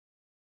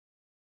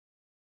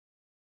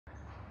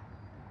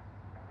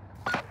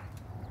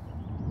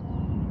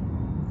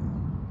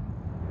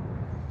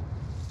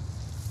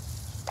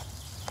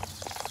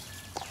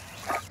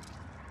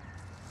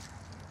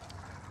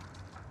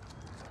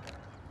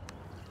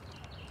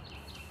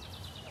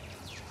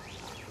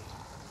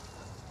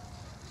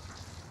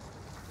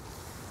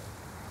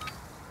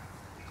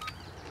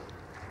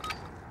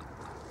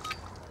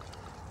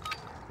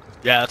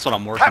Yeah, that's what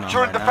I'm working Capture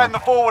on and right defend now.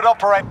 the forward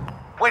operate.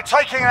 We're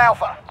taking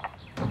Alpha.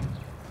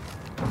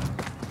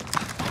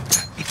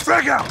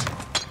 Frag out!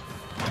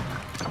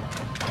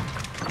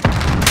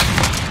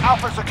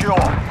 Alpha secure.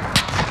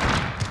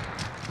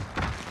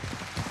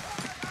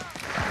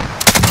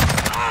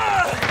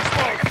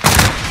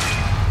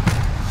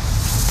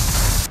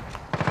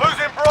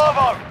 Losing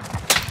Bravo.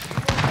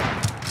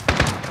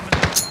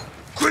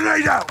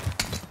 Grenade out!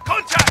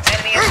 Contact!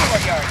 Enemy in the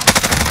courtyard.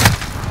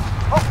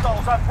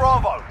 Hostiles at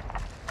Bravo.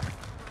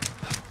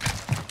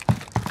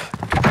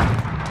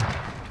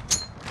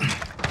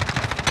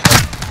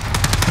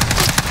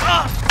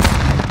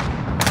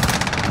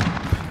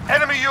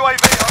 Enemy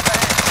UAV on the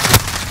head.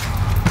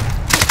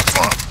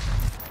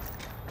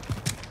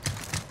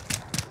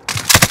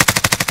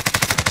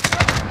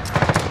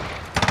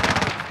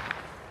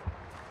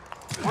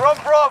 We're on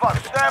Bravo.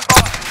 Stand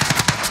by.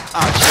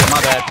 Ah, shit,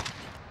 my bad.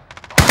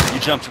 You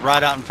jumped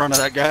right out in front of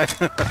that guy.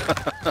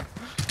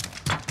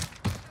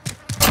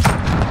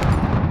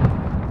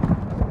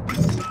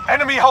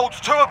 Enemy holds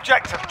 2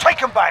 objectives. Take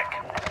them back.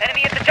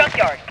 Enemy at the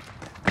junkyard.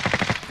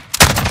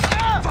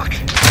 Fuck!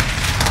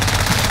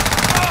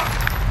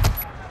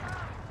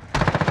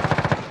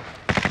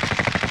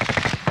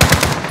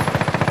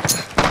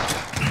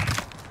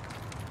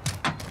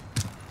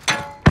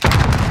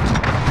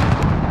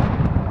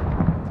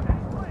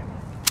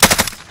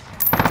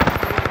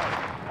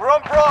 We're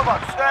on Bravo.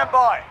 Stand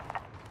by.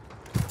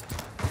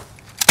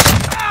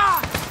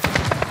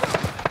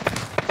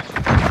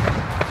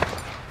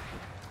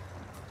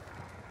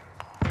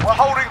 We're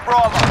holding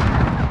Bravo.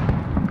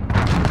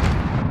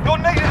 You're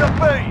needed at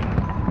B.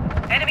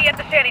 Enemy at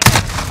the shanty.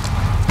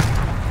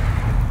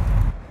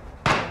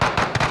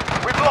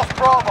 We've lost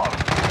Bravo.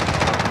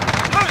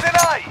 Losing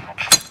A.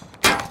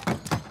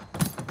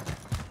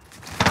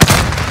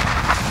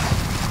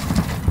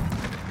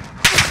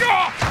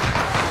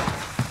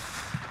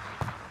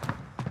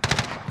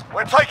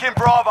 We're taking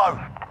Bravo.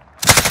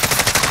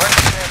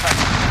 Friendly care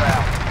package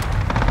down.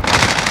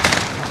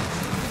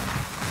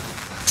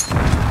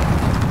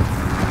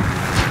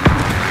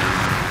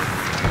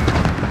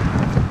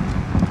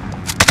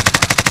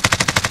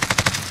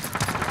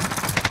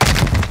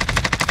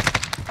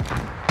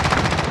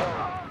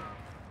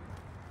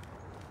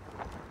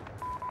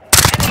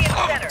 Enemy in the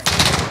center.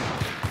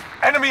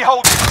 Enemy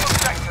holding 2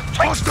 objectives.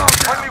 Take Hostile down.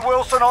 Friendly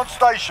Wilson on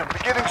station.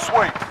 Beginning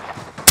sweep.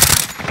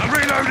 I'm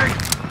reloading!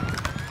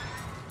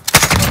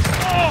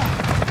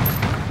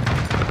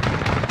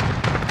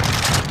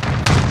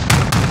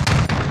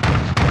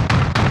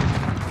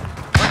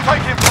 We're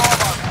taking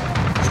Bravo.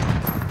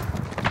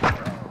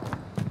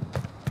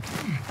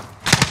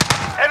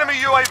 Enemy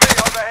UAV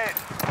overhead.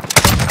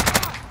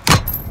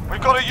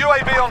 We've got a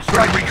UAV on station.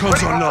 Friendly recon's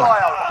Ready for online.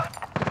 flyover.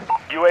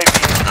 UAV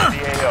into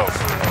the AO.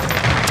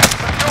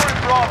 Securing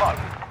Bravo.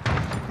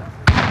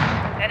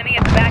 Enemy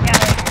at the back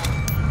alley.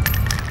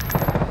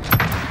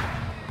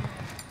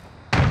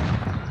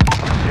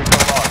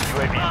 Signal lost.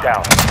 UAV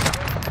down.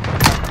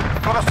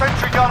 Got a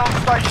sentry gun on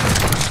station.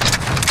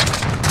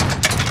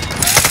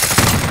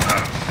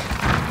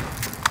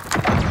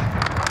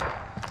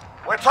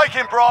 We're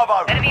taking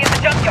Bravo. Enemy in the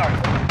junkyard.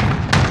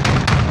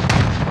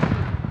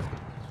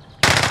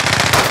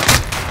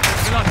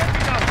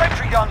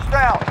 Sentry guns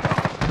down.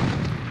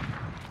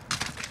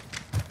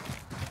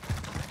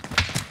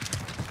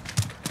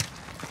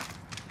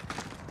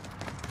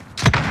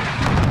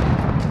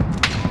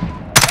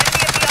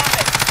 Enemy at the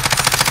office.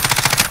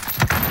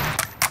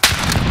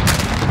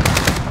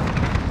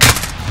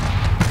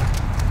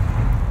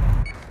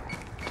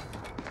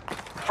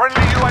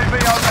 Friendly UAV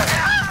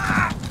overhead.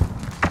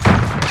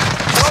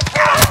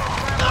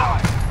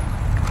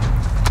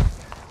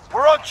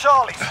 We're on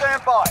Charlie.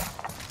 Stand by.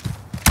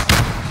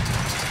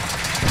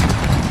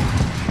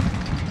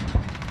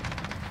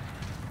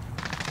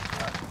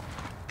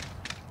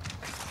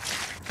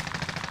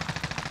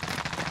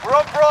 We're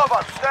on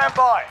Bravo. Stand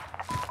by.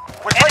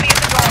 We're Enemy taking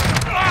at the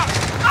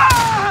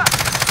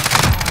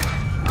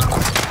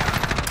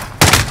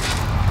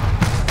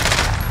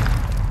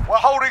We're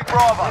holding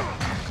Bravo.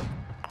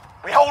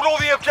 We hold all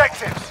the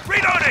objectives.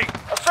 Reloading!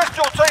 Assist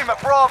your team at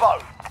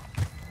Bravo.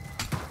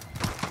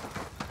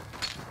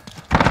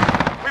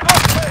 We've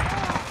lost B.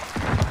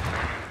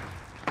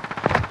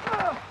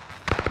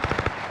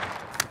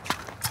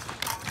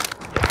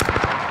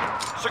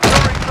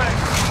 Securing B.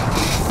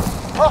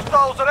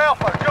 Hostiles at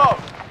Alpha, go.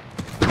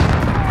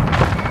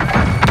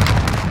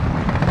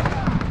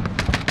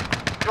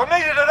 You're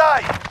needed at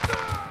A.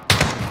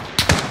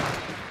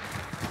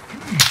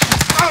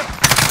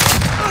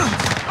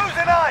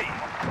 Losing A.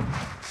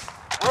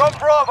 We're on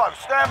Bravo,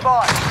 stand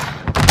by.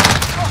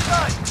 Lost A.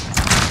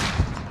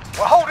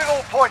 We're holding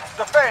all points,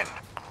 defend.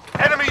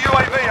 Enemy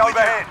UAV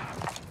overhead.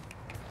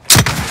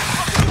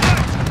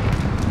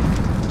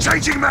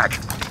 Changing mag!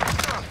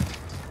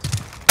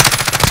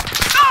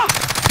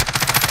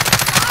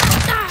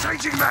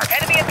 Changing mag!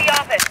 Enemy at the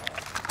office.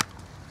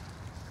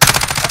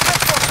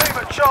 Assist your team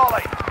at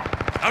Charlie.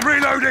 I'm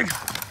reloading!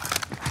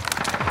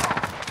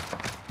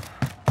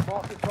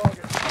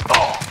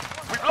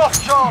 We've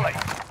lost Charlie.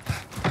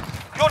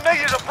 You're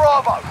needed at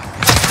Bravo.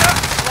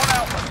 One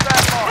Alpha,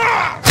 stand by.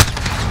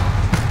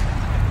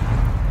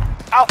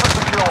 Alpha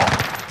secure.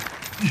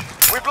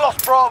 We've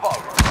lost Bravo.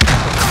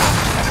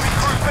 Enemy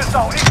cruise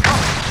missile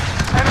incoming.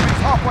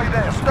 Enemy's halfway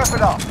there, step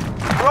it up.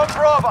 We're on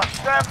Bravo,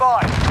 stand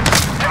by.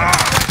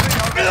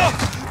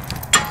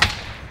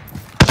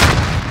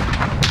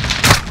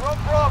 We're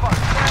on Bravo,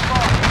 stand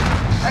by.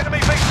 Enemy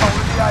VTOL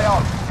in the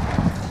AO.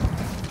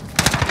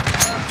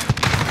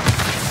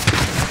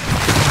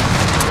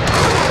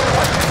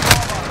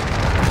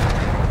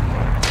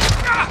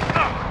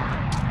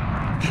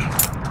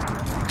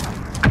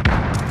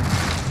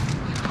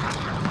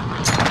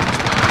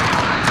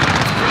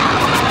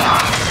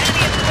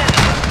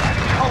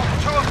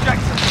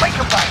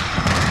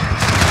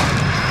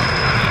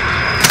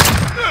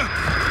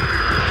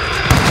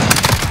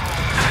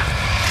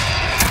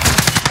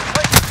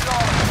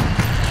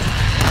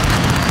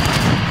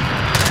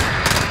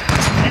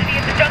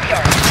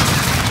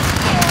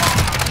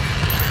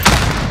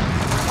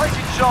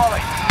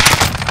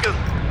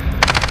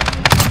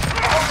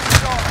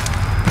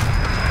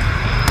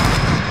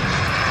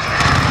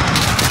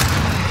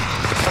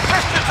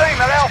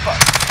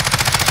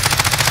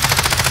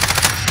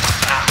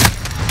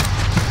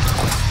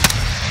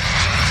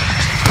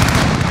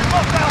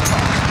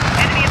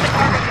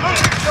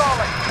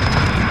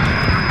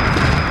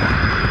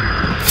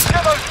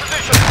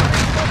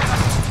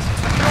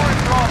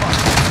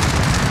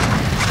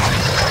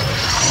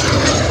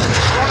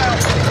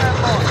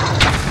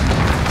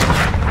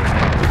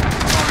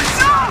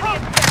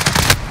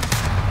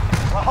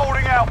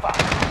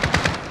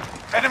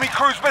 Enemy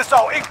cruise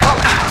missile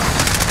incoming!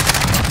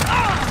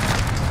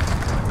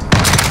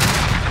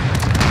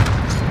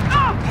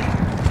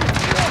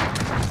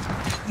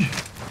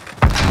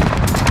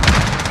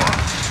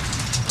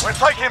 We're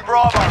taking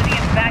Bravo. Enemy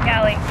in the back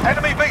alley.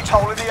 Enemy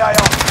VTOL in the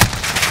AO.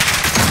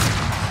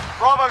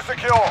 Bravo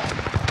secure.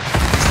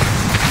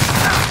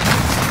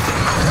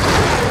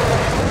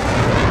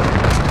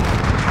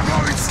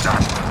 Rolling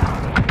stun.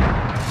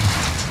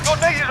 You're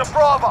needed at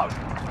Bravo.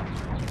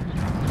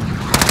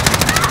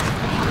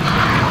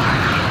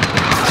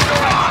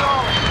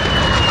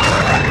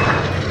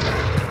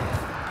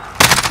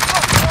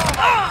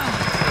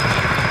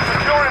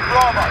 Securing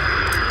Bravo.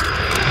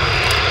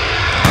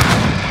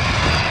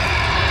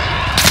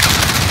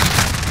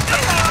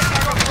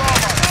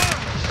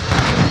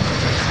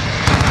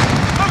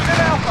 Losing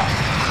Alpha.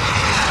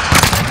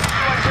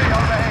 UAV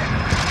overhead.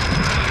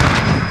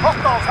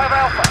 Hostiles have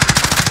Alpha.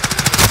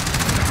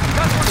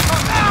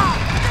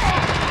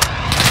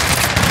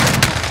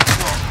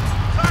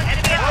 Enemy at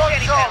the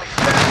standing Charlie,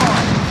 pad. stand by.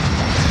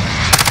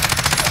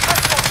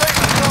 Official team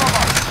at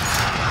Bravo.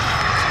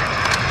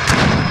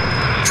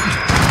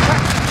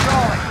 Captain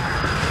Charlie.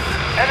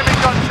 Enemy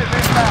gunship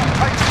inbound.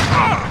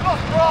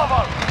 Lost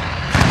Bravo.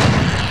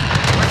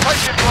 We're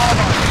taking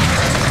Bravo.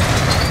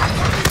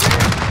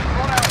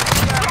 One out,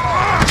 stand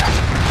by.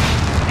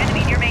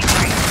 Enemy near Main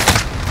Street.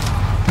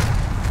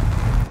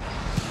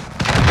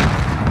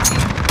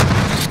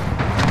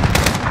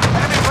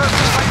 Enemy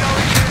personal radar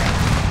is here.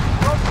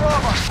 We're on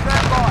Bravo,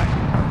 stand by.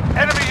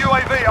 Enemy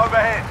UAV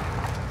overhead.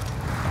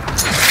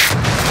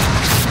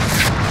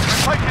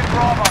 We're taking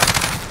Bravo.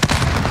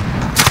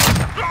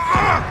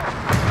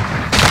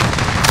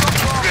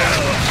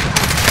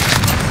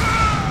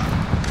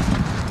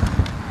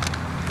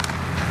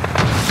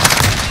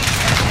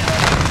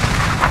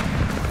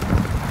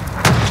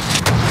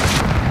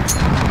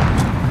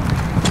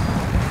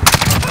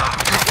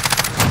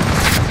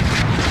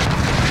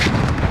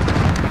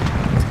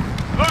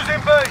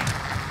 Losing B.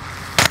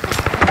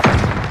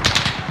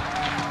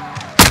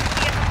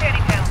 Enemy at the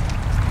standing pound.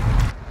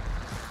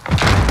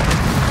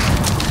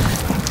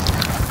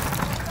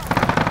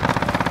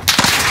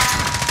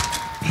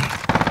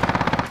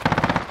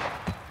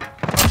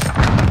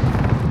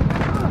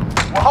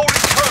 We're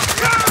holding true.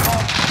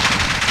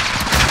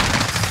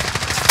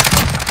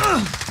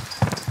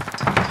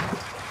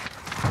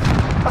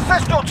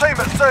 Assist your team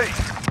at C.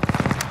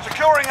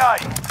 Securing A.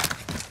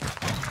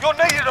 You're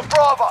needed at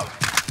Bravo.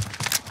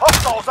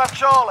 Hostiles have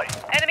Charlie.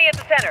 Enemy at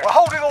the center. We're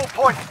holding all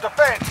points.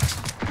 Defend.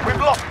 We've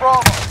lost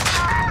Bravo.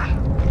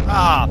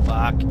 Ah,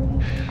 fuck.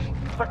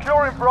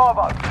 Securing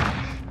Bravo.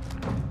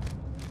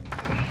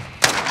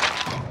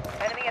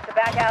 Enemy at the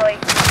back alley.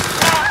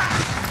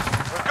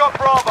 We've got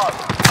Bravo.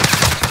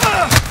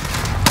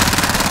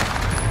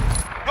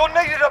 You're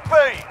needed at B.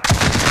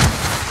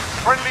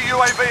 Friendly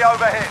UAV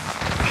overhead.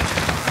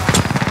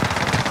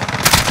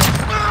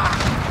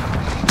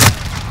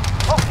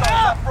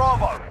 Hostiles at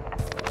Bravo.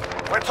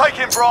 We're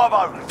taking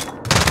Bravo.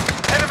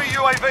 Enemy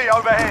UAV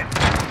overhead.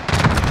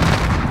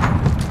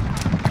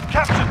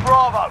 Captured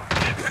Bravo.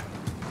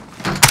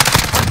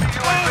 Friendly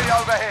UAV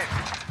overhead.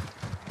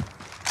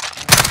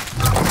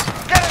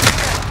 Get it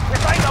again.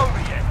 This ain't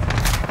over yet.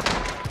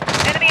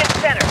 Enemy at the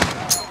center.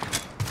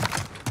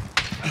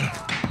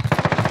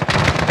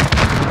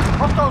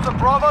 Hostiles at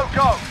Bravo,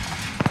 go.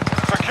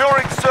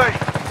 Securing C.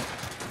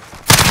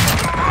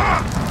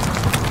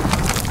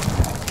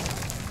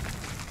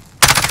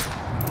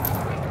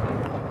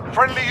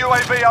 Friendly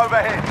UAV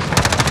overhead.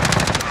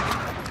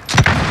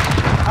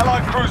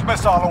 Allied cruise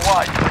missile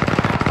away.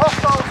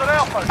 Hostiles at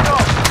Alpha, go!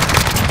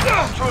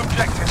 2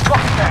 objectives,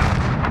 lock it down.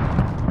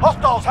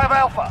 Hostiles have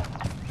Alpha.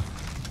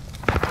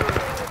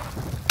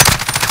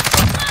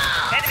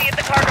 Enemy at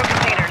the cargo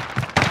containers.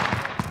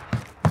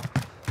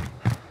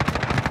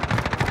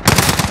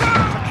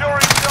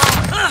 Securing zone.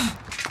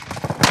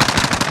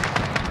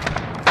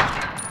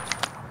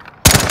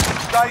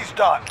 Day's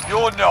done.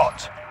 You're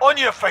not. On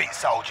your feet,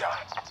 soldier.